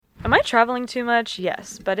Am I traveling too much?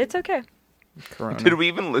 Yes, but it's okay. Corona. Did we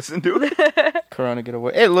even listen to it? Corona get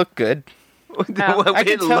away. It looked good. It looked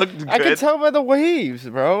good. I can tell by the waves,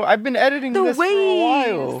 bro. I've been editing The this for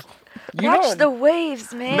a while. Watch the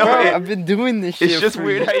waves, man. No, Bro, I've been doing this shit. It's just for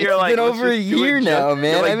weird how you're like, It's been let's over a just do it year just- now, man.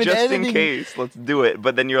 You're like, I've been just editing. in case, let's do it.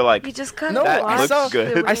 But then you're like, You just gotta No, That watch looks the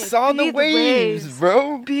good. I waves. saw the Be waves,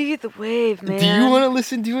 bro. Be the wave, man. Do you want to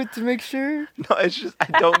listen to it to make sure? no, it's just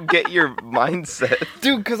I don't get your mindset.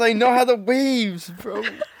 Dude, because I know how the waves, bro.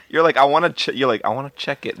 You're like, I want to. You're like, I want to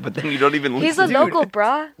check it, but then you don't even listen. He's a to local, it.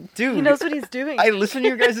 brah. Dude. He knows what he's doing. I listen to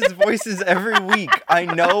your guys' voices every week. I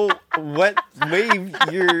know what wave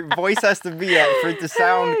your voice has to be at for it to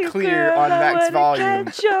sound Hey, clear girl, on I max wanna volume.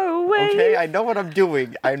 catch your wave. Okay, I know what I'm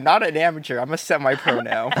doing. I'm not an amateur. I'm a semi-pro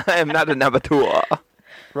now. I am not an amateur.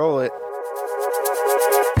 Roll it.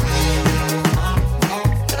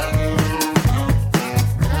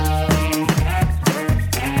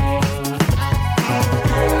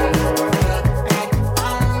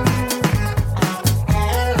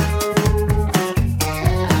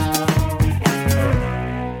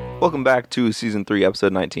 Welcome back to season 3,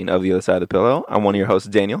 episode 19 of The Other Side of the Pillow. I'm one of your hosts,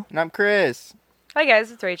 Daniel. And I'm Chris. Hi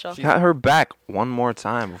guys, it's Rachel. Got her back one more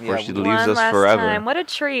time before Yeah, she one leaves us last forever. time. What a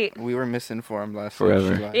treat. We were misinformed last Forever.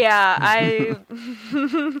 week. She lied. Yeah,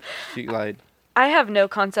 She lied. I have no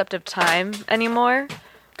concept of time anymore.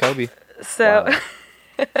 Kobe. So Wow.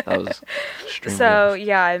 That was extremely so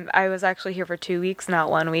yeah, I was actually here for 2 weeks,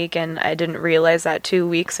 not 1 week, and I didn't realize that 2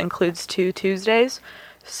 weeks includes 2 Tuesdays.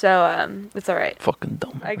 So it's all right. fucking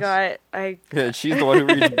dumb. I Yeah, she's the one who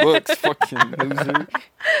reads books. Fucking loser.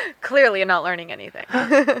 clearly am not learning anything.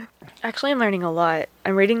 Actually, I'm learning a lot.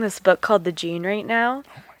 I'm reading this book called The Gene right now.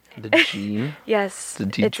 The gene. Yes, To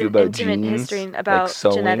teach it's you an about intimate genes, history like about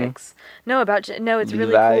sewing? genetics. No, it's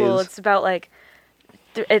really cool. Levi's. It's about like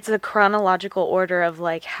it's a chronological order of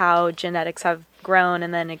like how genetics have grown,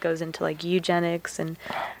 and then it goes into like eugenics, and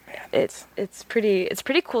it's pretty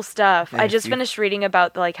cool stuff. I Thank just you. finished reading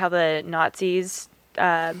about like how the Nazis.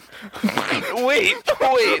 wait.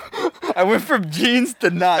 I went from jeans to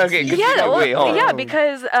Nazis. Okay, good. Yeah, well, wait, hold on. yeah,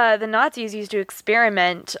 because the Nazis used to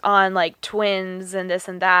experiment on like twins and this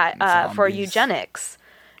and that for Zombies. eugenics.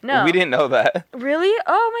 No, We didn't know that. really.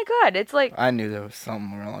 Oh my god, it's like I knew there was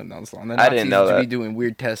something along those lines. The I didn't Nazis know used to that. be doing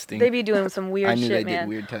weird testing. they be doing some weird I knew shit, they man. did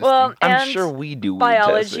weird testing. Well, I'm and sure we do weird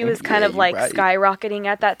biology testing. was kind Yeah, of like you're right. skyrocketing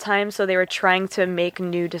at that time, so they were trying to make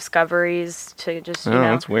new discoveries to just you Oh, know.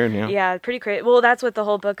 that's weird, yeah. Yeah, pretty crazy. Well, that's what the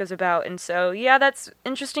whole book is about, and so yeah, that's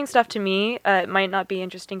interesting stuff to me. It might not be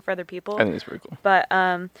interesting for other people, I think it's pretty cool. but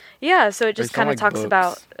yeah. So it just sound kind of like talks books.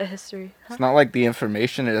 about a history. Huh? It's not like the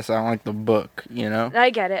information, it sounds like the book, you know? I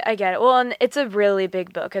get it. Well, and it's a really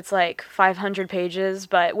big book. It's like 500 pages,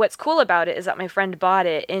 but what's cool about it is that my friend bought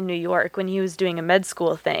it in New York when he was doing a med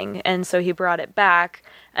school thing, and so he brought it back,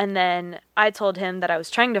 and then I told him that I was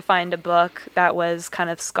trying to find a book that was kind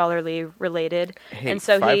of scholarly related, Hey, and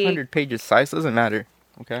so 500 pages, size doesn't matter,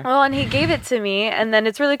 okay? Well, and he gave it to me, and then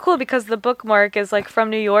it's really cool because the bookmark is like from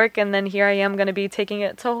New York, and then here I am going to be taking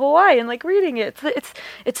it to Hawaii and like reading it.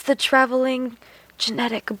 It's the traveling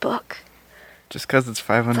genetic book. Just because it's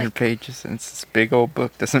 500 like- pages and it's this big old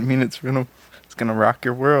book doesn't mean it's gonna rock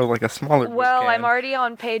your world like a smaller book Well, can. I'm already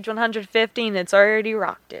on page 150, and it's already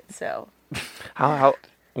rocked it. So How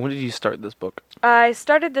when did you start this book? I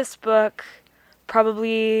started this book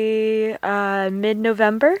probably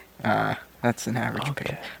mid-November. That's an average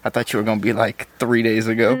Okay. page. I thought you were gonna be like 3 days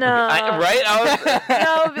ago. No, Right? I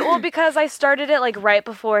was, no, well, because I started it like right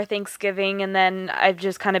before Thanksgiving, and then I've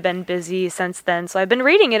just kind of been busy since then. So I've been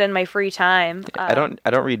reading it in my free time. I don't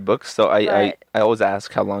read books, so I Right. always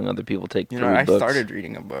ask how long other people take You to know, read I books. started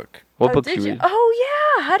reading a book. What book did you you? read?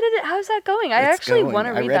 Oh yeah, how's that going? I It's actually going. want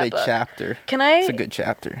to read I read that a book. chapter. Can I? It's a good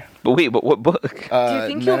chapter. But wait, but what book? Do you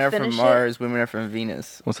think Men you'll are from finish it? Mars, women are from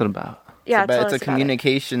Venus. What's it about? Yeah, It's tell a us about it.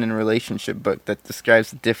 communication and relationship book that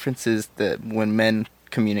describes the differences that when men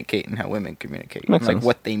communicate and how women communicate. Makes and, like sense.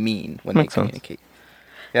 what they mean when Makes they sense. communicate.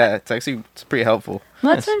 Yeah, it's pretty helpful.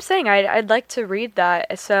 Well, Nice. that's what I'm saying. I'd like to read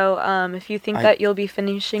that. So if you think that you'll be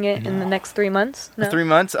finishing it in the next 3 months, no. 3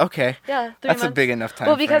 months? Okay. Yeah, 3 That's months. a big enough time.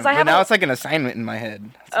 Well, because frame. I have But now a- it's like an assignment in my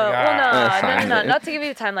head. It's Oh, like, well, no, fine. not to give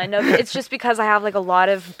you a timeline. No, it's just because I have like a lot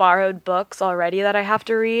of borrowed books already that I have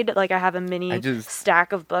to read. Like I have a mini I just-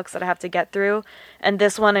 stack of books that I have to get through, and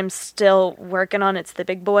this one I'm still working on. It's the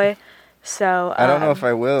big boy. So I don't know if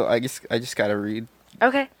I will. I just gotta read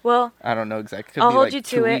Okay, well, I don't know exactly. It could I'll be hold like you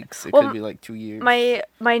 2 to it. weeks. It Well, could be like 2 years. my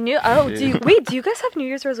new do you guys have New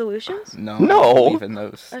Year's resolutions? No. No. I don't believe in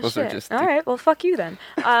those. Oh, Those are shit. just. All right, well, fuck you then.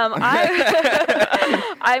 I'm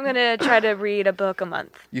gonna try to read a book a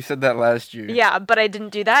month. You said that last year. Yeah, but I didn't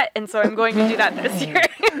do that, and so I'm going to do that this year.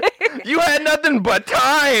 You had nothing but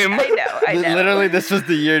time. I know. Literally, this was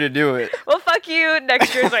the year to do it. Well, fuck you.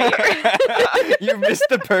 Next year's my year. You missed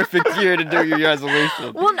the perfect year to do your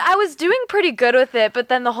resolution. Well, I was doing pretty good with it, but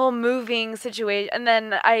then the whole moving situation, and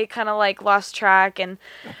then I kind of like lost track.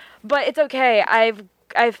 But it's okay.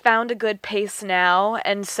 I've found a good pace now,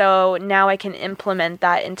 and so now I can implement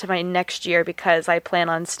that into my next year because I plan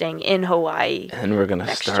on staying in Hawaii. And we're gonna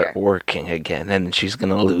Next start year. working again, and she's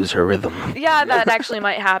gonna lose her rhythm. Yeah, that actually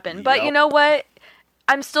might happen. But you Yep. know what?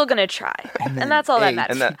 I'm still gonna try, and that's all that Hey,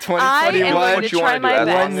 matters. and that- I am 2021, going what to you try wanna do my as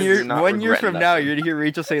long best. as you're not One year regretting from now, nothing. you're to hear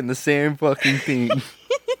Rachel saying the same fucking thing.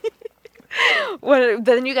 Well,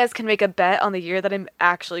 then you guys can make a bet on the year that I'm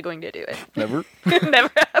actually going to do it. Never. Never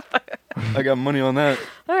have. I got money on that.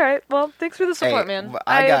 All right. Well, thanks for the support, Hey, man. well,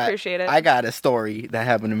 I got- appreciate it. I got a story that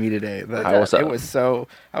happened to me today. That, What's up? I was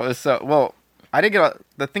so well. I didn't get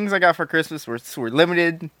the things I got for Christmas were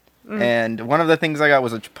limited, and one of the things I got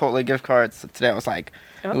was a Chipotle gift card. So today I was like,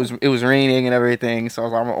 Oh. it was raining and everything, so I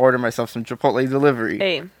was like, I'm gonna order myself some Chipotle delivery.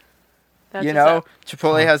 Hey. That's You what's know, up.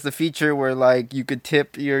 Chipotle has the feature where like you could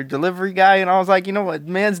tip your delivery guy, and I was like, you know what,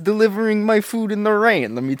 man's delivering my food in the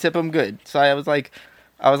rain. Let me tip him good. So I was like,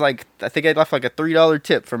 I think I left like a $3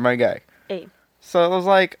 tip for my guy. Hey. So I was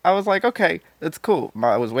like, okay, that's cool.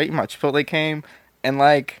 I was waiting, my Chipotle came, and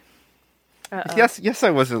like, Uh-oh. yes,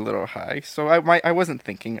 I was a little high, so I wasn't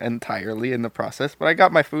thinking entirely in the process, but I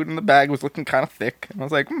got my food, and the bag was looking kind of thick, and I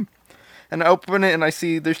was like, and I open it, and I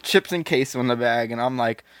see there's chips and queso in the bag, and I'm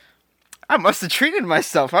like, I must have treated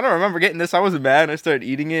myself. I don't remember getting this. I wasn't mad. I started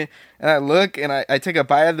eating it, and I look, and I take a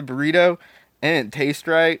bite of the burrito, and it didn't taste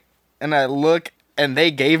right, and I look, and they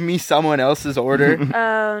gave me someone else's order.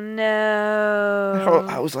 Oh no.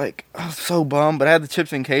 I was like, I was so bummed, but I had the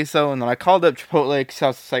chips and queso, and then I called up Chipotle because I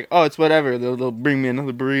was just like, oh, it's whatever, they'll bring me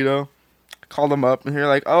another burrito. I called them up, and they're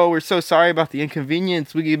like, oh, we're so sorry about the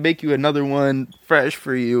inconvenience, we can make you another one fresh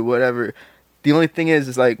for you, whatever. The only thing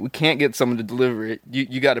is like, we can't get someone to deliver it,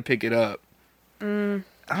 you got to pick it up. I'm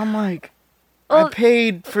like, Well- I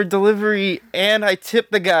paid for delivery, and I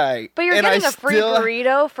tipped the guy. But you're and getting I a free still-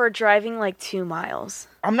 burrito for driving like 2 miles.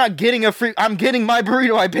 I'm not getting I'm getting my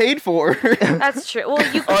burrito I paid for. That's true.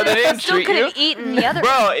 Well, you Oh, they could didn't still treat could have you? eaten the other.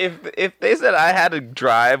 Bro, if they said I had to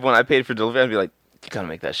drive when I paid for delivery, I'd be like, you gotta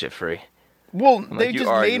make that shit free. Well, Like, they you just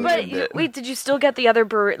arguing made But me. with it. wait, did you still get the other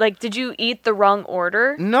burrito? Like, did you eat the wrong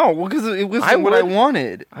order? No, because it wasn't I what I would.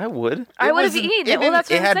 wanted. I would. I would have wasn't- eaten it. Well, that's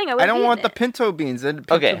what I'm saying. I would I have don't want eaten the it. pinto beans.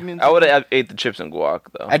 Pinto Okay, beans- I would have ate the chips and guac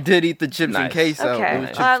though. I did eat the chips and Nice. queso. Okay, It was well,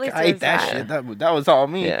 chips- at least I it ate was that that. shit. That was all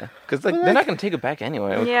me. Yeah, because like But, they're not like- gonna take it back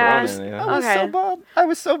anyway. With Yeah. Corona, you know? I was so Okay. bummed. I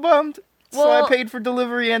was so bummed. So I Well- paid for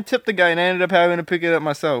delivery and tipped the guy, and I ended up having to pick it up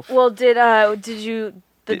myself. Well, did you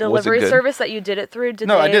the Was it delivery good? service that you did it through? Did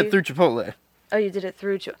no, they... I did it through Chipotle. Oh, you did it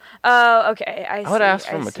through. Oh, okay. I I would see, ask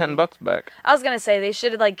for I my see. $10 back. I was gonna say they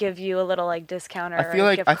should like give you a little like discount or I feel a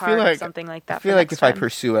like gift card or something like that. I feel for like next if I time.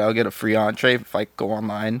 pursue it, I'll get a free entree if I go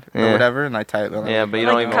online or Yeah. whatever, and I type it. Yeah, but you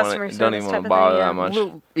Like don't even customer want to service type of bother thing, yeah. that much.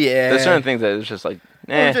 Well, yeah. There's certain things that it's just like,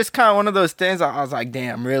 It eh. was just kind of one of those things. I was like,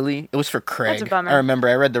 "Damn, really?" It was for Craig. That's a bummer. I remember.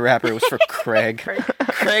 I read the wrapper. It was for Craig. Craig.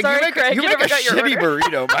 Craig, Sorry, you make, Craig, you you make never a got your shitty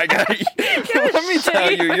burrito, my guy. Let me tell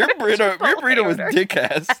shitty you, your burrito was order. dick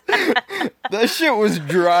ass. That shit was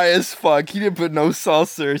dry as fuck. He didn't put no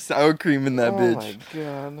salsa or sour cream in that bitch.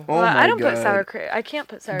 god. Oh Well, my I don't god. put sour cream. I can't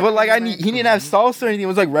put sour. But like, cream in he didn't have salsa or anything. It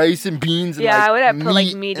was like rice and beans. And Yeah, like I would have put like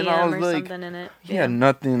meat, medium and I was or like, something in it. He had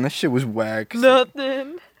nothing. That shit was whack.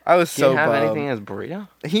 Nothing. I was Do you so have bummed. anything as burrito?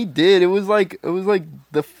 He did. It was like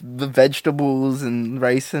the vegetables and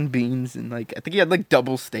rice and beans and like I think he had like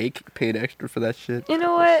double steak. Paid extra for that shit. You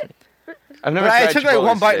know what? I've never But I tried took like Chipotle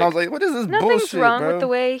one bite and I was steak. like, "What is this Nothing's bullshit, wrong bro?" with the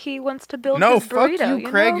way he wants to build No, his burrito. fuck you,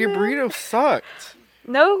 Craig. know, Your man? burrito sucked.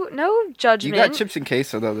 No You judgment. got chips and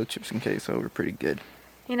queso though. The chips and queso were pretty good.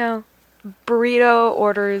 You know, burrito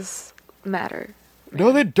orders matter.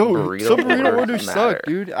 No, they don't. Burrito Some burrito orders orders suck, matter.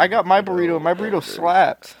 dude. I got my burrito. My burrito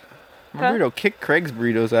slapped. My Huh? burrito kicked Craig's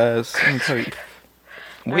burrito's ass. Let me tell you.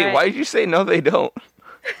 Wait, Alright. why did you say no? They don't.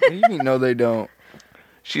 What do you mean? No, they don't.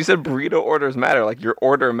 She said burrito orders matter. Like your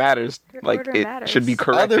order matters. Your Like order it matters. should be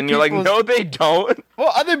correct. Other And you're like, people's- no, they don't.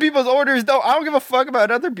 Well, other people's orders don't. I don't give a fuck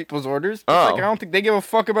about other people's orders. It's Oh. like I don't think they give a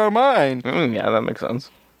fuck about mine. Yeah, that makes sense.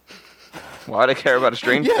 Why would I care about a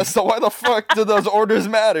stranger? Yeah, so why the fuck do those orders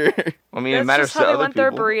matter? I mean, it That's matters just to how they other want people.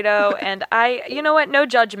 their burrito, and you know what? No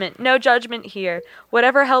judgment here.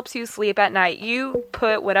 Whatever helps you sleep at night, you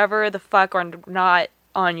put whatever the fuck or not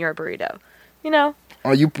on your burrito. You know?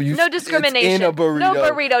 Oh, you No discrimination. It's in a burrito. No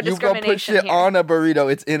burrito You go put discrimination shit here. on a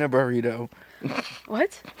burrito. It's in a burrito.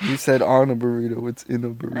 What? You said on a burrito. It's in a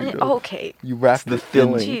burrito. Okay, You wrap the it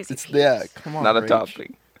filling. in. Jeez, It's Pete. yeah. Come on, Not a Rach.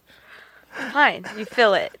 topping. fine. You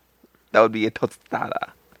fill it. That would be a tostada.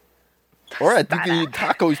 Or I think you eat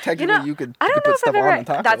tacos. Technically, you could I don't know put if stuff I've ever. on the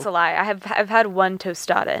taco. That's a lie. I've had one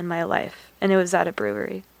tostada in my life, and it was at a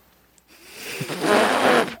brewery.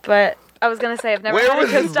 But I was gonna say I've never Where had a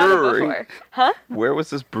was this tostada brewery? before. Huh? Where was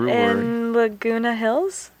this brewery? In Laguna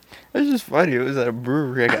Hills. It's just funny. It was at a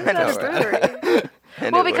brewery. I got At a toast. brewery.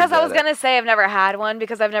 And Well, it because I was at gonna say I've never had one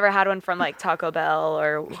because I've never had one from like Taco Bell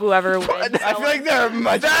or whoever. would I sell feel like one. they're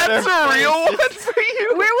much That's better a real one places. for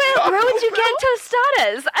you. Where would you get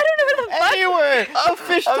tostadas? I don't know where the fuck. Anywhere, a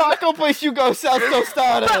fish taco place you go sells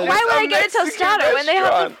tostadas. But why would I get a Mexican tostada when they have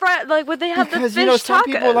the restaurant. front? Like, would they have Because the fish you know some tacos?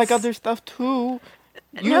 people like other stuff too.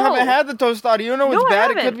 You No. haven't had the tostada. You don't know No, what's I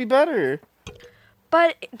bad. It could haven't. be better.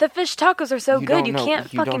 But the fish tacos are so You good. don't You know-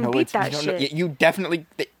 can't you don't fucking know beat it's- that you don't know- shit. You definitely.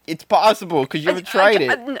 It's possible because you haven't tried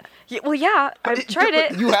it. Well, yeah, I've tried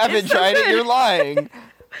it. You haven't It's so tried it. good. You're lying.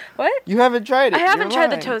 What? You haven't tried it. I haven't You're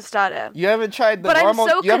tried the lying. tostada. You haven't tried the But I'm normal.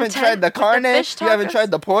 so you haven't tried content the with the carne. fish You haven't tacos.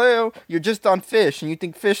 tried the pollo. You're just on fish, and you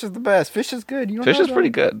think fish is the best. Fish is good. You don't Fish know is pretty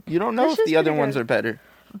that. good. You don't know Fish if is the other pretty ones good. are better.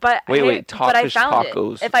 But Wait, but I fish found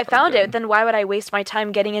tacos it. If I are found good. it, then why would I waste my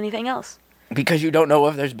time getting anything else? Because you don't know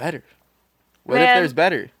if there's better. What if Man. there's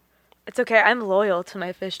better? It's okay. I'm loyal to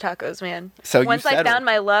my fish tacos, man. So you Once I settle. found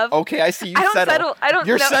my love, Okay, I see you I don't settle. settle. I don't.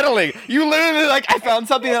 You're know. settling. You literally like I found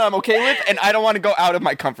something that I'm okay with, and I don't want to go out of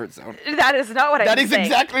my comfort zone. That is not what I'm That saying. is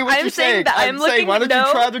exactly what I'm you're saying. saying. That I'm saying, looking. why don't no,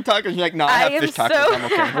 you try other tacos? You're like, no, I have I am fish tacos. so I'm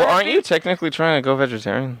okay. Well, aren't you technically trying to go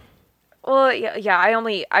vegetarian? Well, yeah.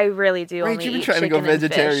 I really do Right, only you've been eat trying to go chicken and fish.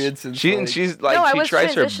 vegetarian since She's like No, I she was tries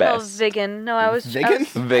her transitional best. vegan. No, I was Vegan?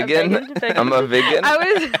 Vegan? vegan. I'm a vegan. I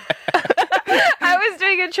was I was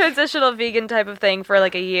doing a transitional vegan type of thing for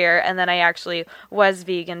like a year, and then I actually was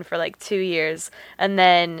vegan for like 2 years, and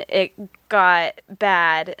then it got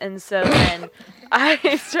bad, and so then I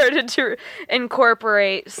started to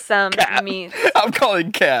incorporate some meats. I'm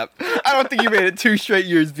calling cap. I don't think you made it 2 straight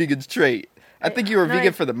years vegan straight. I think you were No, vegan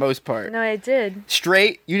I- for the most part. No, I did.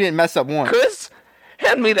 Straight, you didn't mess up once. Chris,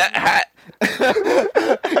 hand me that hat.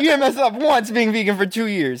 You didn't mess up once being vegan for 2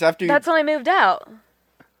 years after you. That's when I moved out.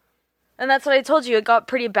 And that's what I told you. It got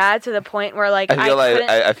pretty bad to the point where like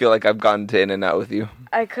I feel like I've gone to In and Out with you.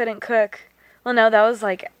 I couldn't cook. Well, no, that was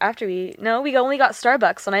like after we only got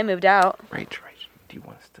Starbucks when I moved out. Rach, do you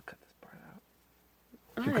want us to cut this part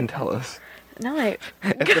out? You can tell us. No, I.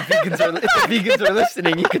 if the vegans are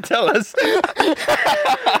listening, you can tell us. But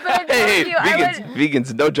I told Hey, you, I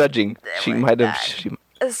vegans, no judging. She might have.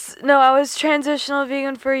 No, I was transitional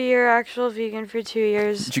vegan for a year, actual vegan for 2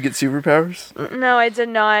 years. Did you get superpowers? No, I did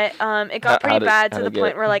not. It got pretty bad to how'd the it get?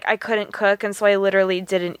 point where like I couldn't cook, and so I literally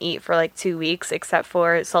didn't eat for like 2 weeks, except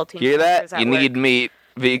for saltine. Hear that? crackers at You work. need meat.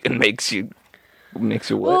 Vegan makes you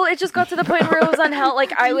what? Well, it just got to the point where it was unhealthy.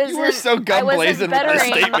 Like I was. You were so gun blazing with that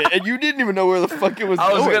statement, and you didn't even know where the fuck it was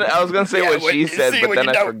I was going. gonna say what she said, but then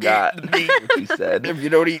I forgot eat the meat. what she said. If you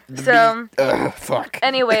don't eat the So- meat, fuck.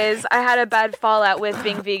 Anyways, I had a bad fallout with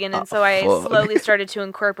being vegan, and so I fuck. slowly started to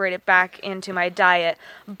incorporate it back into my diet.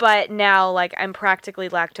 But now, like, I'm practically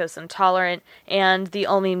lactose intolerant, and the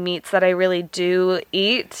only meats that I really do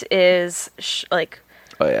eat is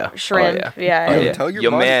Oh yeah, shrimp. Oh, Yeah. Oh, Hey, yeah. tell your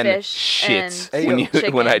Your body- man Fish shits and when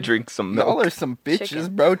chicken. when I drink some milk. Y'all are some bitches,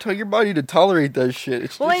 Chicken. bro. Tell your body to tolerate that shit.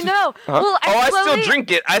 It's Well, I just- know. Huh? Well, I slowly, still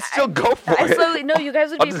drink it. I still go for I it. slowly. No, you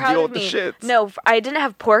guys would I'll be just proud deal of with me. the shits. No, I didn't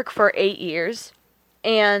have pork for 8 years,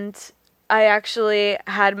 and I actually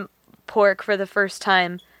had pork for the first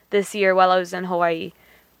time this year while I was in Hawaii.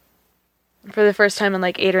 For the first time in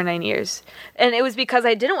like 8 or 9 years. And it was because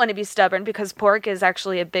I didn't want to be stubborn, because pork is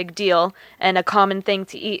actually a big deal and a common thing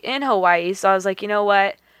to eat in Hawaii. So I was like, you know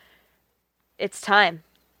what? It's time.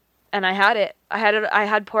 And I had it. I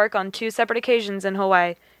had pork on 2 separate occasions in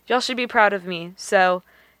Hawaii. Y'all should be proud of me. So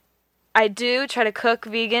I do try to cook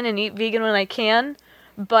vegan and eat vegan when I can,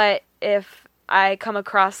 but if I come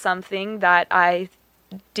across something that I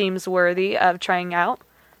deems worthy of trying out,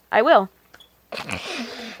 I will.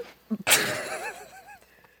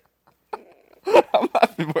 I'm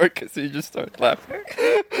laughing more because you just started laughing.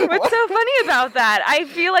 What's so funny about that? I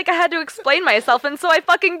feel like I had to explain myself, and so I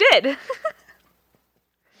fucking did.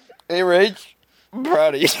 Hey, Rach, I'm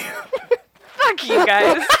proud of you. Fuck you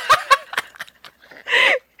guys.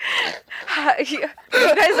 You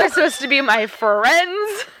guys are supposed to be my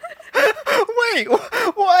friends. Wait,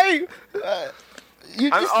 why? You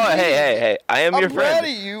just hey! I am I'm your friend. mad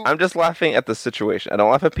at you. I'm just laughing at the situation. I don't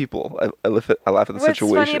laugh at people. I laugh at the What's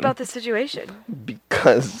situation. funny about the situation?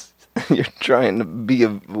 Because you're trying to be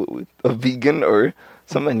a vegan or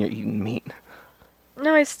something. You're eating meat.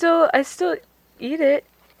 No, I still eat it.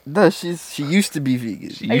 No, she used to be vegan.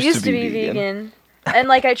 She I used to be vegan. And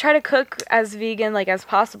like I try to cook as vegan like as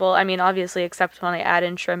possible. I mean, obviously, except when I add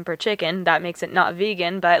in shrimp or chicken, that makes it not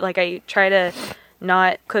vegan. But like I try to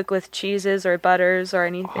not cook with cheeses or butters or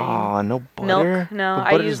anything. Oh, no butter. Milk, no. But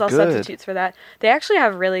I butter's use all good. substitutes for that. They actually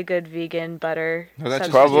have really good vegan butter. No, that's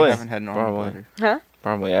just substitutes. because you Probably. haven't had normal Probably. butter. Huh?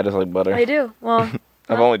 Probably. I just like butter. I do. Well,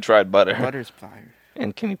 I've only tried butter. Butter's fire.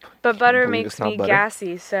 And can you? but butter believe makes it's not me butter?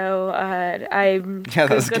 gassy, so I'm Yeah,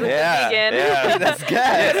 that's good with good. Yeah, the vegan. yeah. That's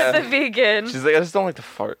gas. Good with the vegan. She's like, I just don't like to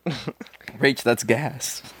fart. Rach, that's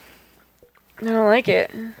gas. I don't like it.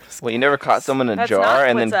 Well, you never caught someone in a That's jar not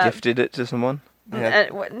and then what's up. gifted it to someone? Yeah.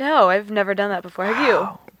 No, I've never done that before.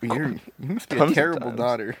 Have you? You must be Tons a of terrible times.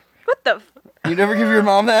 daughter. What the? You never give your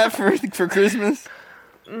mom that for Christmas?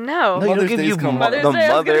 No. No, you don't Mother's give Day's you coming. Mother's the Day,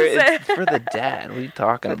 I was mother. gonna say. It's for the dad. What are you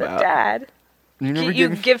talking For the about? dad. You never You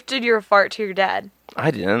give. gifted your fart to your dad. I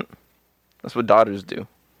didn't. That's what daughters do.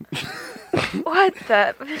 What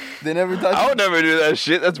the? They never taught. I would never do that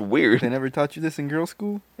shit. That's weird. They never taught you this in girls'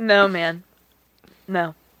 school. No, man.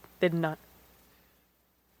 No, they did not.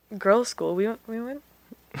 Girls' school. We went.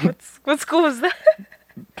 What school was that?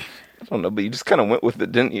 I don't know, but you just kind of went with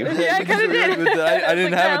it, didn't you? Yeah, I kinda did. I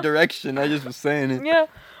didn't Like, have no. a direction. I just was saying it. Yeah.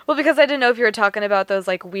 Well, because I didn't know if you were talking about those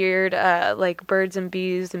like weird, like birds and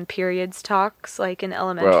bees and periods talks, like in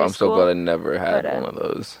elementary Bro, I'm school. so glad I never had But, one of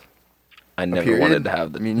those. I never period? wanted to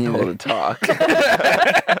have the Me neither. able to talk. the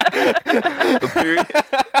period.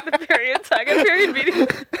 The period talk, a period meeting,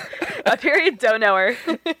 a period don't know her.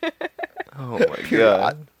 Oh my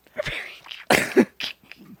god.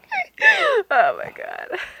 Oh my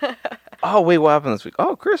god. Oh wait, what happened this week?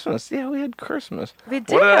 Oh, Christmas. Yeah, we had Christmas. We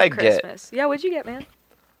did What did have I get? Christmas. Yeah, what'd you get, man?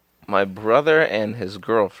 My brother and his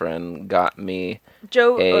girlfriend got me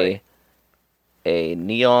Joe. a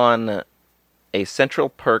neon, a Central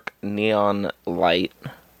Perk neon light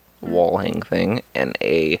wall hang thing, and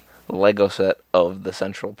a Lego set of the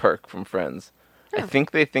Central Perk from Friends. I Oh.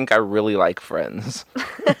 think they think I really like Friends.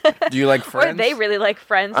 Do you like Or Friends? they really like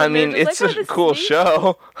Friends. I and they're mean, just it's like, "Oh, a this is cool neat."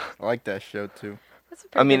 show. I like that show too. That's a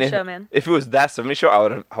pretty I mean, good if, show, man. if it was that 70s show, I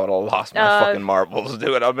would have lost my fucking marbles,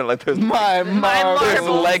 dude. I'd have been like, there's My there's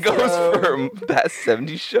marbles. Legos for that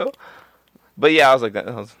 70s show. But yeah, I was like,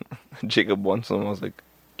 Jacob wants them. I was like,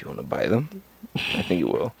 do you want to buy them? I think you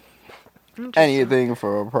will. Anything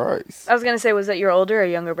for a price. I was gonna say, was that your older or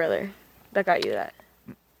younger brother that got you that?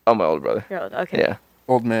 Oh, my older brother. Your older. Okay. Yeah.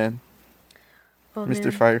 Old man, Old Mr.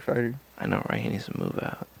 man. Firefighter. I know, right? He needs to move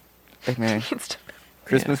out. Hey man, Needs to-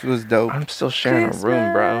 Christmas was dope. I'm still sharing a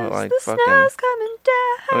room, bro. Christmas, Like, the fucking. snow's coming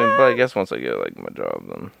down. I mean, but I guess once I get, like, my job,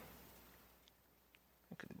 then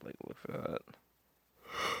I could, like, look for that.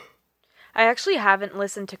 I actually haven't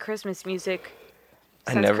listened to Christmas music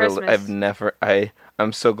since Christmas.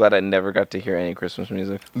 I'm so glad I never got to hear any Christmas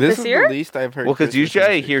music. This This is year? the least I've heard. Well, because Christmas usually I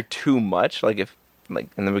music. hear too much. Like, if, like,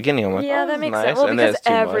 in the beginning, I'm like, Yeah, oh, that this makes is sense. nice. Well, and then because it's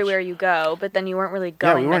too everywhere much. you go, but then you weren't really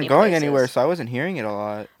Yeah, going. we weren't many going places. anywhere, so I wasn't hearing it a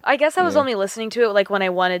lot. I guess I was Yeah. only listening to it like when I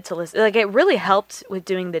wanted to listen. Like it really helped with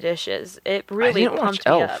doing the dishes. It really didn't watch pumped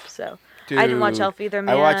me Elf. up. So I didn't watch Dude, Elf either,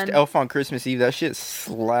 man. I watched Elf on Christmas Eve. That shit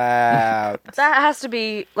slapped. That has to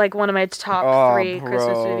be like one of my top Oh, 3 Christmas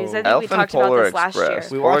bro. movies. I think Elf we and talked about Polar this last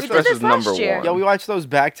Express. year. We watched did Polar this Express is last number year. one. Yeah, we watched those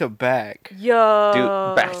back to back. Yo,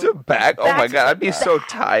 Dude, back to back. Oh Back my to god, I'd be back. so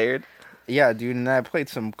tired. Yeah, dude, and I played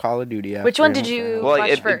some Call of Duty. Which after one and did was you like, Well, watch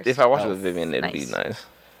like, first? if I watched it Elf. with Vivian, it'd be Nice. nice.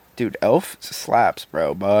 Dude, Elf slaps,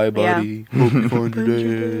 bro. Bye, buddy. Hope you find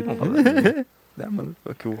your dad. That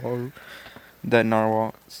motherfucker wild. That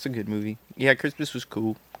narwhal. It's a good movie. Yeah, Christmas was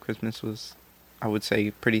cool. Christmas was, I would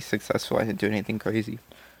say, pretty successful. I didn't do anything crazy.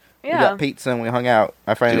 We Yeah. got pizza and we hung out.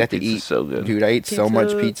 I finally Dude, got to pizza's eat. so good. Dude, I ate so much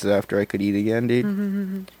Pizza. pizza after I could eat again,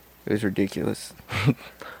 dude. It was ridiculous.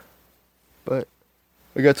 But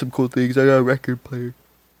I got some cool things. I got a record player.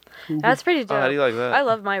 That's pretty dope. Oh, how do you like that? I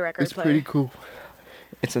love my record It's player. pretty cool.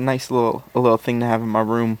 It's a nice little thing to have in my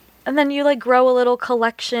room. And then you like grow a little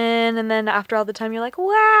collection, and then after all the time, you're like,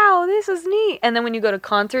 wow, this is neat. And then when you go to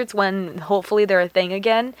concerts, when hopefully they're a thing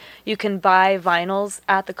again, you can buy vinyls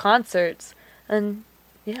at the concerts. And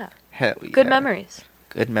yeah, Hell yeah. good memories.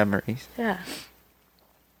 Good memories. Yeah. So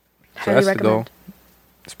Highly that's the recommend. goal.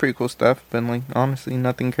 It's pretty cool stuff. Been like, honestly,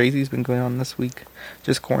 nothing crazy's been going on this week.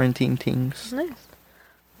 Just quarantine things. Nice.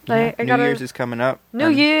 I New gotta Year's is coming up. New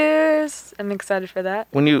and Year's. I'm excited for that.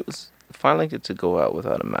 When you finally get to go out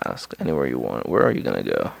without a mask anywhere you want, where are you gonna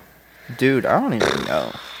go? Dude, I don't even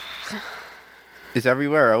know. Is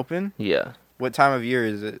everywhere open? Yeah. What time of year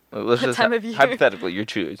is it? Let's What just time of year? hypothetically, you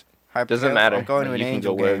choose. Doesn't matter. I'm going to Like, an you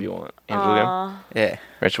Angel can go wherever game. you want. Angel game. Aw, Yeah.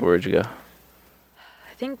 Rachel, where'd you go?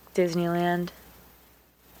 I think Disneyland.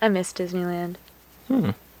 I miss Disneyland.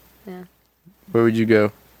 Hmm. Yeah. Where would you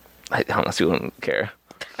go? I honestly wouldn't care.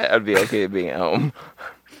 I'd be okay being at home.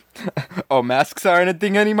 Oh, masks aren't a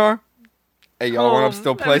thing anymore? Hey, y'all want to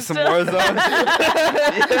still play some Warzone?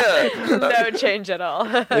 No change at all.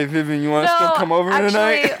 Hey, Vivian, you want to still come over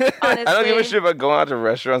tonight? Honestly, I don't give a shit about going out to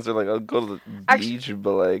restaurants or like I'll go to the beach,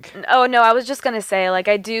 but like Oh no, I was just gonna say, like,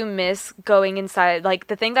 I do miss going inside. Like,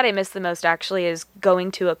 the thing that I miss the most actually is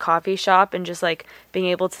going to a coffee shop and just like being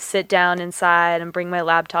able to sit down inside and bring my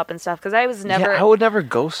laptop and stuff. Because I was never. I would never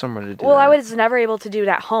go somewhere to do Well, that. I was never able to do it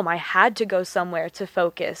at home. I had to go somewhere to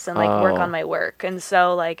focus and like work Oh. on my work. And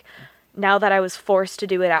so like now that I was forced to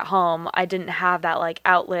do it at home, I didn't have that like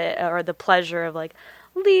outlet or the pleasure of like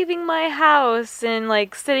leaving my house and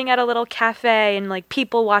like sitting at a little cafe and like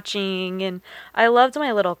people watching. And I loved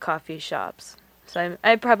my little coffee shops. So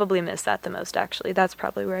I probably miss that the most, actually. That's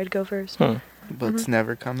probably where I'd go first. But it's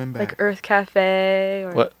never coming back. Like Earth Cafe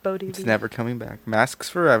or What? Bodie It's Beach. never coming back. Masks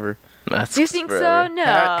forever. Masks Do you think forever. so? No.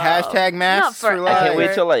 Hashtag masks Not for I life. can't wait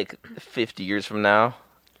forever. till like 50 years from now.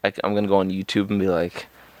 I'm gonna go on YouTube and be like,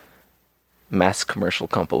 mask commercial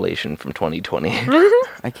compilation from 2020.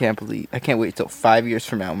 I can't wait till 5 years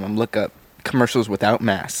from now. I'm gonna look up commercials without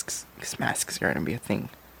masks. Because masks are gonna be a thing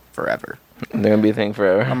forever. They're gonna be a thing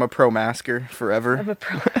forever. I'm a pro masker forever. I'm a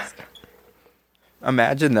pro.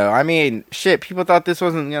 Imagine though. I mean, shit. People thought this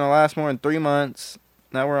wasn't gonna last more than 3 months.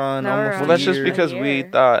 Now we're on Now we're almost. on Well, a that's just year. because A we year.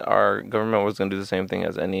 thought our government was gonna do the same thing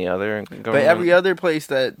as any other government. But every other place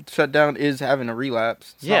that shut down is having a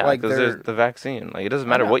relapse. It's yeah, not like because they're. there's the vaccine. Like it doesn't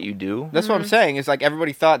matter know. what you do. That's what I'm saying. It's like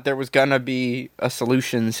everybody thought there was gonna be a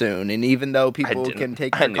solution soon, and even though people didn't. can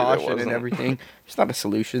take I knew there precaution and wasn't. everything, it's not a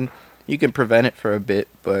solution. You can prevent it for a bit,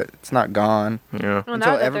 but it's not gone Yeah. Well, now until that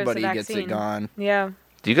there's a everybody gets it vaccine. gone. Yeah.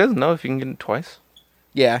 Do you guys know if you can get it twice?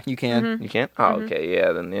 Yeah, you can. Mhm. You can't. Oh, okay.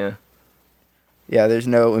 Yeah. Then yeah. Yeah, there's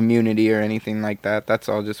no immunity or anything like that. That's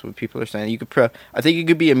all just what people are saying. You could I think you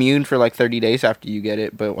could be immune for like 30 days after you get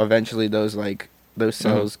it, but eventually those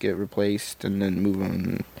cells get replaced and then move on.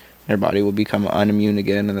 And your body will become unimmune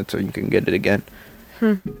again, and that's when you can get it again.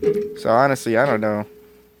 So honestly, I don't know.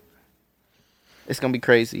 It's gonna be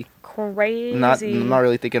crazy. Crazy. I'm not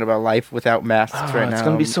really thinking about life without masks right now. It's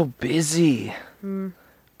gonna be so busy.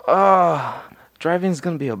 Oh, driving's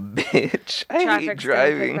gonna be a bitch. I hate Traffic's gonna pick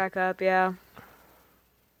driving. back up, yeah.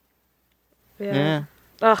 Yeah.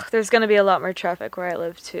 Ugh, there's gonna be a lot more traffic where I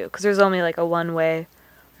live too, because there's only like a one-way,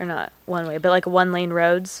 or not one-way, but like one-lane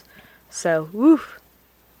roads. So, woof,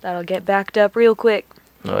 that'll get backed up real quick.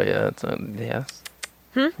 Oh yeah, it's yes.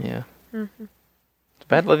 Yeah. It's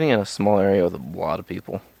bad living in a small area with a lot of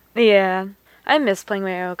people. Yeah, I miss playing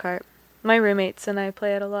Mario Kart. My roommates and I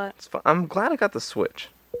play it a lot. It's fun. I'm glad I got the Switch.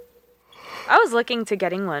 I was looking to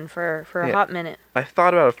getting one for a Yeah. hot minute. I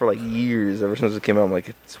thought about it for like years. Ever since it came out, I'm like,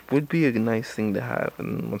 it would be a nice thing to have.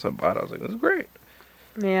 And once I bought it, I was like, this is great.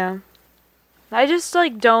 Yeah, I just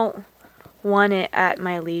like don't want it at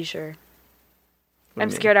my leisure. What do I'm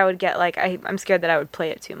you mean? scared I would get like I'm scared that I would play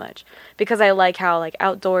it too much because I like how like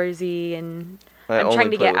outdoorsy and I I'm only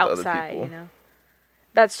trying to play get with other outside, people. you know.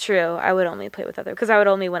 That's true. I would only play with other because I would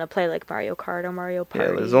only want to play like Mario Kart or Mario Party.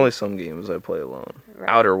 Yeah, there's only some games I play alone. Right.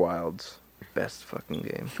 Outer Wilds, best fucking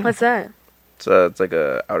game. What's that? It's like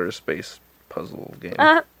a outer space puzzle game.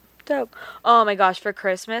 Dope. Oh my gosh! For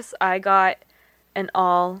Christmas, I got an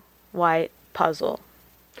all white puzzle.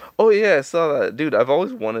 Oh yeah, I saw that, dude. I've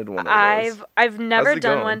always wanted one of those. I've never How's it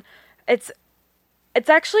done going? one. It's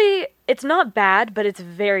actually it's not bad, but it's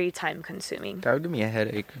very time consuming. That would give me a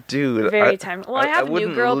headache. Dude, Very time. Well, I have New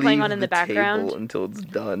wouldn't Girl playing leave on in the table background. until it's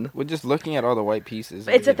done. Well, just looking at all the white pieces.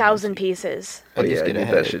 I It's get 1,000 messy. pieces. I Oh just yeah, I get a need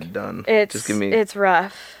that headache. shit done. It's Just give me. it's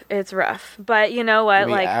rough. It's rough. But you know what? Give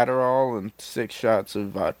me Like Adderall and 6 shots of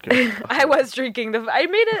vodka. I was drinking I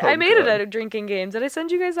made it. Oh, I made it God. a drinking game. Did I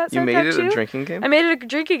send you guys that? You soundtrack made it too? a drinking game. I made it a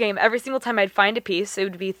drinking game. Every single time I'd find a piece, it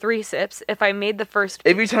would be 3 sips. If I made the first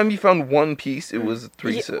Every time you found one piece, it was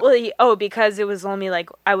 3 Ye- sips. well, because it was only like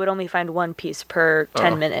I would only find one piece per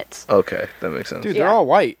 10 Oh. minutes. Okay, that makes sense. Dude, Yeah. they're all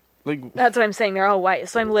white. Like, That's what I'm saying. They're all white.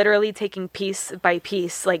 So I'm literally taking piece by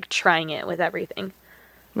piece, like trying it with everything.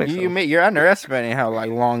 Makes sense. you're underestimating how like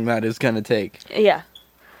long that is gonna take. Yeah,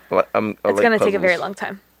 I it's like gonna take a very puzzles. long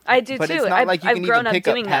time. I do But too. it's not I've, like you I've can grown even up pick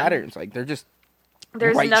up doing them. patterns. Like they're just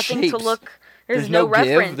There's white nothing to shapes. look. There's no give.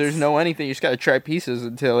 reference. There's no anything. You just gotta try pieces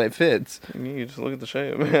until it fits. You just look at the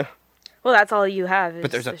shape. Yeah. Well, that's all you have.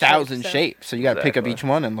 But there's the 1,000 shape, so- shapes, so you gotta pick up Exactly. each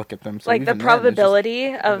one and look at them. So Like the even then, it's just-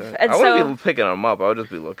 probability of, and I so wouldn't be picking them up. I would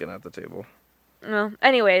just be looking at the table. well,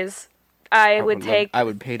 anyways, I would take I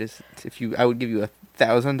would pay I would give you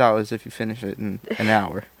 $1,000 if you finish it in an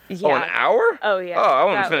hour. yeah. Oh, an hour? Oh yeah. Oh, I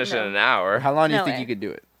wouldn't That- finish it no. in an hour. How long do you No think way. you could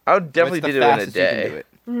do it? I would definitely What's do the it in a fastest you can day. do it?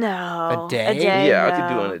 No. A day? Yeah, I no.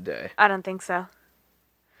 could do it in a day. I don't think so.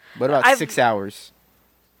 What about I've- 6 hours?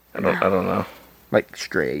 I don't know. Like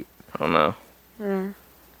straight. I don't know. Mm.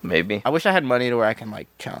 Maybe. I wish I had money to where I can like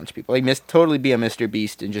challenge people. Like totally be a Mr.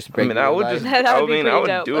 Beast and just I break mean, I would real just. life. That would be I pretty would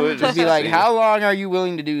dope. do it. Just be to like, see. how long are you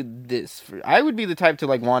willing to do this for? I would be the type to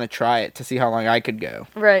like want to try it to see how long I could go.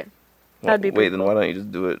 Right. Well, That'd be wait, pretty then cool. why don't you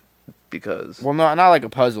just do it? Because. Well, no, not like a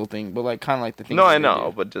puzzle thing, but like kind of like the thing. No, that I they know,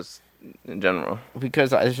 do. but just in general, Because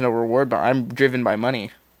there's no reward, but I'm driven by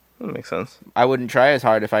money. that makes sense. I wouldn't try as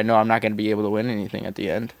hard if I know I'm not going to be able to win anything at the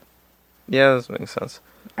end. Yeah, that makes sense.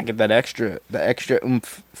 I get the extra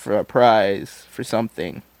oomph for a prize for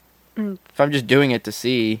something. Mm. If I'm just doing it to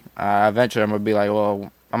see, eventually I'm gonna be like,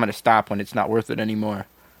 well, I'm gonna stop when it's not worth it anymore.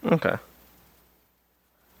 Okay.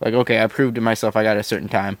 Like, okay, I proved to myself I got a certain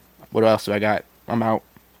time. What else do I got? I'm out.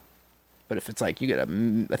 But if it's like you get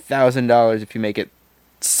 $1,000 if you make it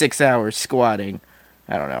 6 hours squatting,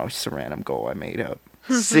 I don't know, it's just a random goal I made up.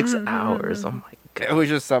 6 hours. Oh my It god. was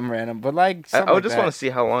just something random, but like, I would just want to see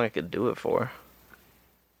how long I could do it for.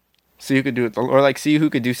 So you could do it, or like see who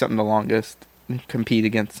could do something the longest, and compete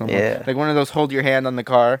against someone. Yeah. Like one of those hold your hand on the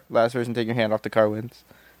car, last person take your hand off the car wins.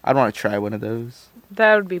 I'd want to try one of those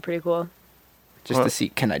That would be pretty cool. just Well- to see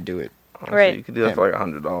can I do it. Honestly, Right. You could do that for like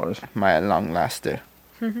 $100. My long laster.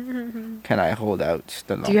 Can I hold out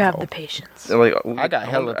the long Do you have haul? the patience? And, like, I got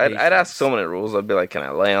hella I'd ask patience. so many rules. I'd be like, can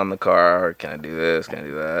I lay on the car? Or can I do this? Can I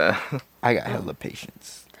do that? I got hella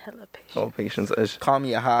patience. Hella patience. Oh, patience. Call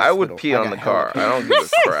me a I hospital. would pee on got the hella car. I don't give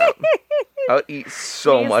a crap. I would eat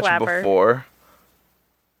so Knee much slapper. before.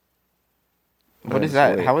 What is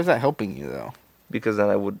That's that? sweet. How is that helping you though? Because then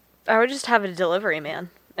I would. I would just have a delivery man.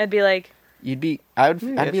 I'd be like, I'd be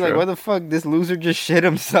like, true. what the fuck? This loser just shit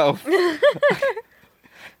himself.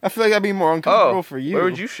 I feel like that'd be more uncomfortable Oh, for you. where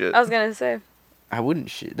would you shit? I was gonna say, I wouldn't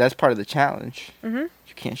shit. That's part of the challenge. Mhm.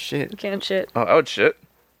 You can't shit. you can't shit. Oh, I would shit.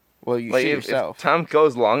 Well, you Like shit if yourself. time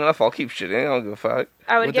goes long enough, I'll keep shitting. I don't give a fuck.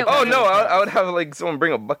 I would With get. the- Oh one of no, those- I would have like someone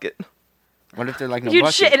bring a bucket. What if they're like no You'd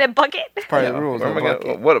bucket? shit in a bucket. Part of Yeah. the rules. Where No am I bucket.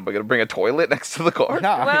 gonna, what am I gonna bring a toilet next to the car?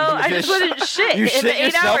 Nah, Well, you I just wouldn't shit. You in shit 8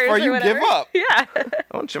 yourself hours or you whatever. give up. Yeah. I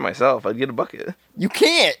won't shit myself. I'd get a bucket. You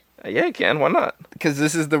can't Yeah, I can. Why not? because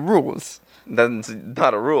this is the rules. That's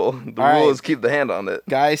not a rule. The All rule right. is keep the hand on it.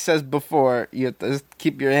 Guy says before you have to just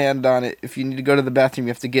keep your hand on it. If you need to go to the bathroom,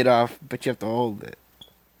 you have to get off, but you have to hold it.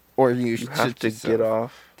 Or you You have shit to yourself. get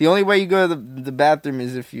off. The only way you go to the bathroom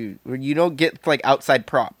is if you don't get like outside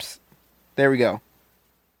props. There we go.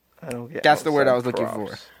 I don't get. That's the word I was outside looking for.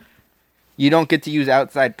 props. You don't get to use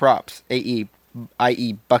outside props. i.e.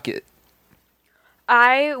 bucket.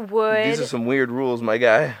 I would. These are some weird rules, my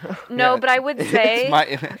guy. No, Yeah. but I would say.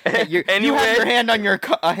 You Anyway. have your hand on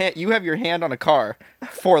you have your hand on a car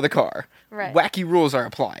for the car. Right. Wacky rules are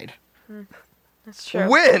applied. That's true.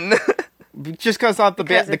 Win. Just because Because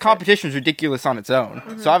the it's a- competition is ridiculous on its own.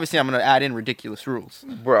 So obviously I'm going to add in ridiculous rules.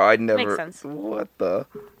 Bro, I'd never. sense. What the?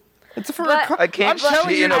 It's for But- I can't I'm telling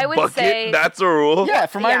shit you, in a I would bucket. say- That's a rule. yeah,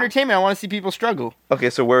 for my Yeah. entertainment, I want to see people struggle. Okay,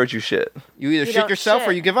 so where would you shit? You either You shit don't yourself or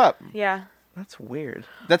shit. you give up. Yeah. That's weird.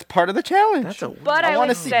 That's part of the challenge. That's a. But I wanna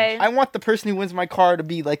would say. I want the person who wins my car to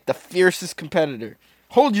be like the fiercest competitor.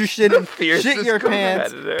 Hold your shit in, shit fiercest your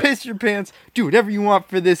pants, competitor. piss your pants, do whatever you want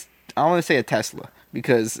for this. I want to say a Tesla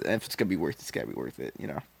because if it's gonna be worth it, it's gotta be worth it. You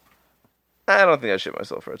know. I don't think I shit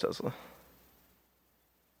myself for a Tesla.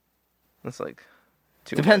 That's like.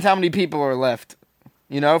 Too Depends how many people are left.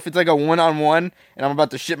 You know, if it's like a one-on-one and I'm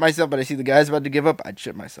about to shit myself, but I see the guy's about to give up, I'd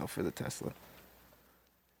shit myself for the Tesla.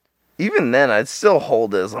 Even then, I'd still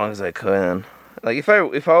hold it as long as I could. Like if I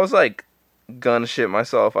was like gonna shit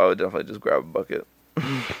myself, I would definitely just grab a bucket.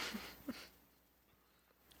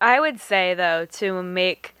 I would say though, to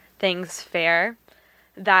make things fair,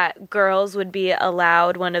 that girls would be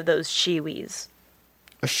allowed one of those shiwis.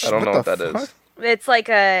 I don't know what that is. It's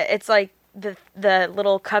like the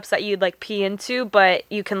little cups that you'd like pee into, but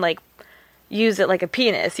you can like use it like a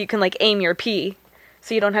penis. You can like aim your pee,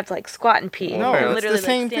 so you don't have to like squat and pee. No, You can it's the literally,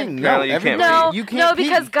 same like, stand. thing. Apparently No, you can't No, you can't no, pee.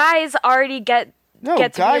 because guys already get no,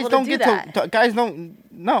 get to be guys able to don't do get that. to. Guys don't.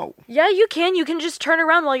 No, Yeah, you can. You can just turn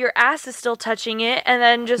around while your ass is still touching it, and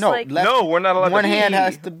then just no. like left- No, we're not allowed one to pee. hand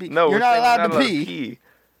has to be. No, you're we're not saying allowed we're to not pee.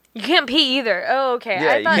 You can't pee either. Oh, okay.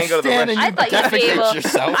 Yeah, I you thought can't go to the Stand and I you thought you'd be defecate able.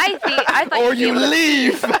 yourself. I thought or you'd be you able to-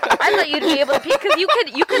 leave. I thought you'd be able to pee because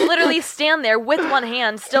you could literally stand there with one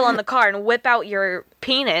hand still on the car and whip out your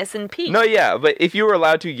penis and pee. No, yeah, but if you were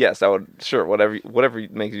allowed to, yes, I would. Sure, whatever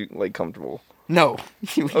makes you like comfortable. No.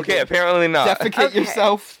 You Okay, either apparently not. defecate Okay.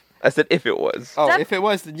 yourself. I said if it was. Oh, Def- if it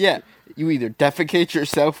was, then yeah. You either defecate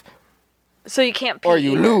yourself So you can't pee. or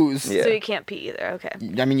you either. lose. Yeah. So you can't pee either. Okay.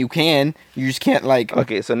 I mean, you can. You just can't, like...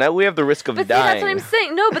 Okay, so now we have the risk of But see, dying. that's what I'm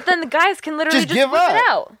saying. No, but then the guys can literally Just just give whip up. it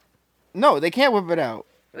out. No, they can't whip it out.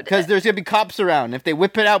 Because there's going to be cops around. If they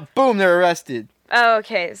whip it out, boom, they're arrested. Oh,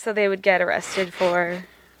 okay. So they would get arrested for.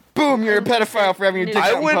 Boom, you're a pedophile for having your dick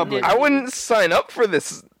I out in wouldn't. public. I wouldn't sign up for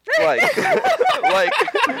this. Like, like.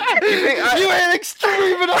 You think You ain't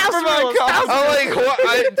extreme enough for my rules, cause. I'm like, what?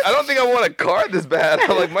 I don't think I want a car this bad.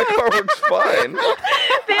 I'm like, my car works fine.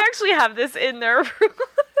 They actually have this in their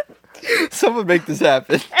room. Someone make this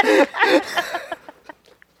happen.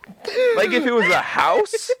 Like if it was a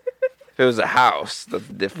house. If it was a house, that's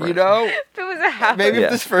different. You know? If it was a house. Maybe Yeah.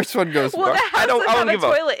 if this first one goes Well, well, the house I don't. would I have don't a give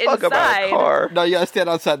toilet a fuck about a inside. car. No, you gotta stand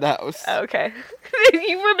outside the house. Okay.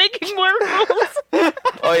 You were making more rules.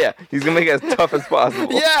 Oh yeah, he's gonna make it as tough as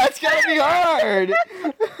possible. Yeah, it's gotta be hard.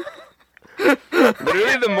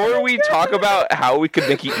 Literally, the more we talk about how we could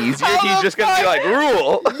make it easier, How he's the just gonna be fuck? like,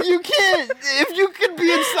 rule. You can't. If you could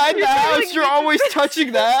be inside the You're house, doing you're this. always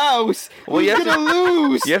touching the house. Well, You're you have gonna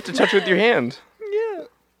lose. You have to touch with your hand. Yeah.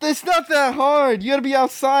 It's not that hard. You gotta be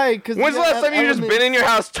outside. Cause When's the last time you just been in your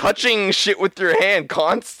house touching shit with your hand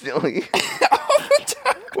constantly?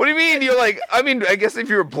 What do you mean? You're like, I mean, I guess if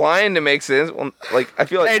you were blind, it makes sense. Well, like, I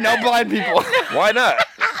feel like, Hey, no blind people. why not?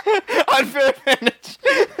 Unfair advantage.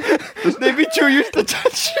 They'd be too used to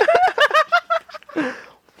touch.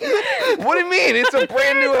 What do you mean? It's a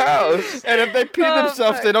brand new house. And if they pee Oh,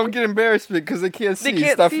 themselves, fuck. they don't get embarrassment because they can't see. They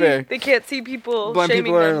can't It's not see. fair. They can't see people. Blind shaming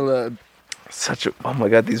people aren't them. allowed. Such a, oh my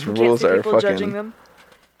god, these Can't rules see are people judging fucking them.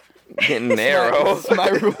 getting narrow. It's my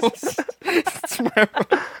rules. It's my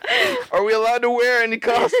rules. Are we allowed to wear any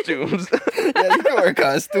costumes? Yeah, you can wear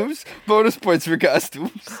costumes. Bonus points for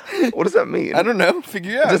costumes. What does that mean? I don't know.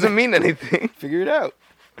 Figure it It out. doesn't mean anything. Figure it out.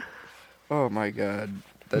 Oh my god.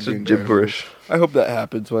 That's That'd just be incredible. gibberish. I hope that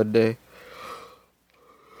happens one day.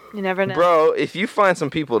 You never know. Bro, if you find some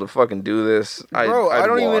people to fucking do this, Bro, I'd I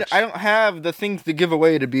don't even. watch. I don't have the things to give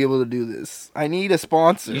away to be able to do this. I need a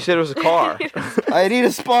sponsor. You said it was a car. I need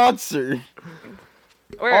a sponsor.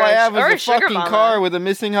 Or All I a- have or is a a sugar fucking mama. car with a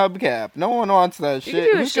missing hubcap. No one wants that You shit. can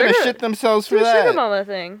do a Who's gonna sugar- shit themselves for Do a sugar that? mama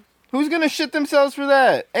thing. Who's gonna shit themselves for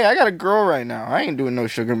that? Hey, I got a girl right now. I ain't doing no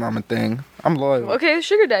sugar mama thing. I'm loyal. Okay,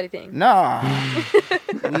 sugar daddy thing. Nah.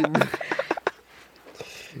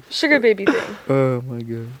 Sugar baby thing. Oh my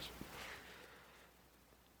gosh.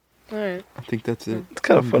 Alright. I think that's it. It's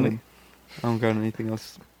kind of I'm funny. done. I don't got anything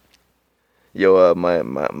else. Yo,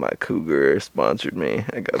 my cougar sponsored me.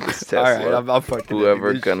 I got this Tesla. All right, I'm fucking. Whoever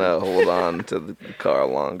ending this gonna hold on to the car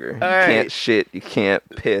longer. You right. can't shit. You can't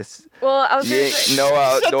piss. Well, I was You gonna ain't say, no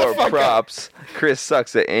outdoor fuck up. props. Chris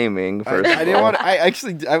sucks at aiming. shit. First, I didn't want. I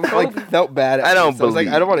actually. I like felt bad. At I don't first. I was believe.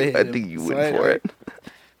 like, I don't want to hit I him. think you So went for it.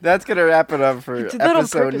 That's gonna wrap it up for did that on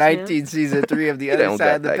episode purpose, man. 19, season 3 of the You Other don't Side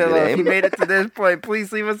got of the that good Pillow. If you aim. made it to this point,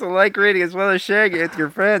 please leave us a like rating as well as sharing it with your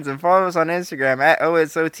friends and follow us on Instagram at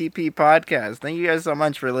OSOTP Podcast. Thank you guys so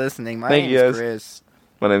much for listening. My Thank you, name's guys. Chris.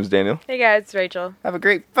 My name's Daniel. hey guys, it's Rachel. Have a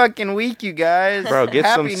great fucking week, you guys. Bro, get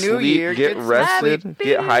Happy some New sleep. Year. Get some rested. sleep.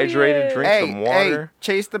 Get hydrated. Drink Hey, some water. hey,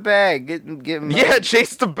 chase the bag. Get Yeah,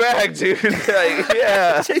 chase the bag, dude. Like,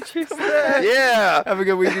 yeah. chase the bag. Yeah. Have a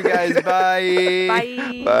good week, you guys. Bye.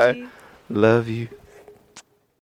 Bye. Bye. Love you.